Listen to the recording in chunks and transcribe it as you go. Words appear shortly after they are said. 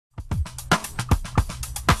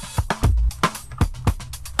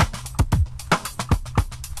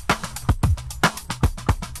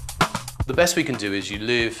The best we can do is you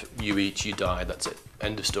live, you eat, you die, that's it.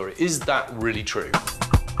 End of story. Is that really true?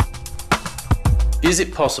 Is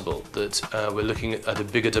it possible that we're looking at a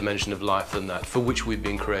bigger dimension of life than that, for which we've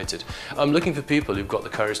been created? I'm looking for people who've got the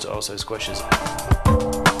courage to ask those questions.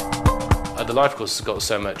 The Life Course has got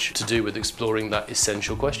so much to do with exploring that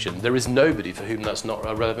essential question. There is nobody for whom that's not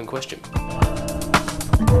a relevant question.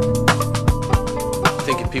 I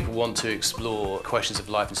think if people want to explore questions of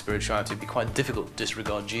life and spirituality, it'd be quite difficult to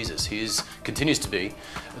disregard Jesus. He continues to be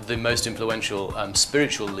the most influential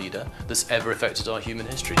spiritual leader that's ever affected our human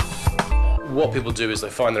history. What people do is they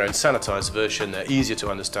find their own sanitized version, their easier to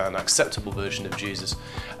understand, acceptable version of Jesus,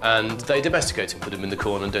 and they domesticate him, put him in the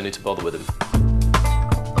corner and don't need to bother with him.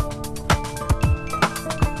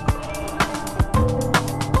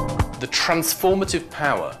 The transformative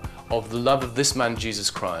power of the love of this man, Jesus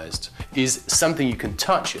Christ, is something you can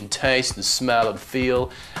touch and taste and smell and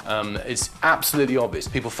feel. It's absolutely obvious.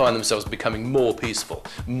 People find themselves becoming more peaceful,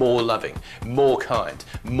 more loving, more kind,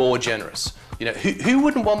 more generous. You know, who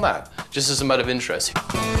wouldn't want that, just as a matter of interest?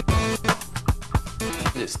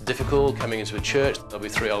 It's difficult coming into a church. There'll be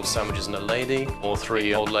 3 old sandwiches and a lady, or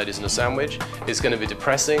 3 old ladies and a sandwich. It's going to be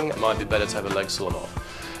depressing. It might be better to have a leg sawn off.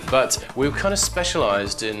 But we've kind of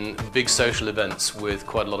specialised in big social events with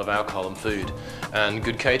quite a lot of alcohol and food and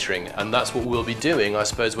good catering, and that's what we'll be doing, I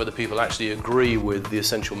suppose, whether people actually agree with the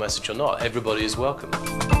essential message or not. Everybody is welcome.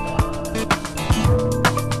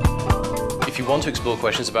 If you want to explore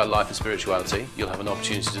questions about life and spirituality, you'll have an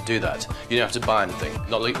opportunity to do that. You don't have to buy anything.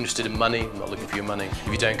 Not interested in money, not looking for your money. If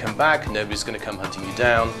you don't come back, nobody's going to come hunting you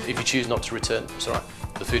down. If you choose not to return, it's all right.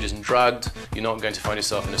 The food isn't drugged, you're not going to find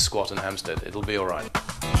yourself in a squat in Hampstead. It'll be all right.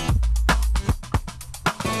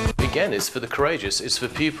 Again, it's for the courageous. It's for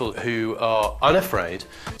people who are unafraid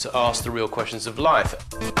to ask the real questions of life.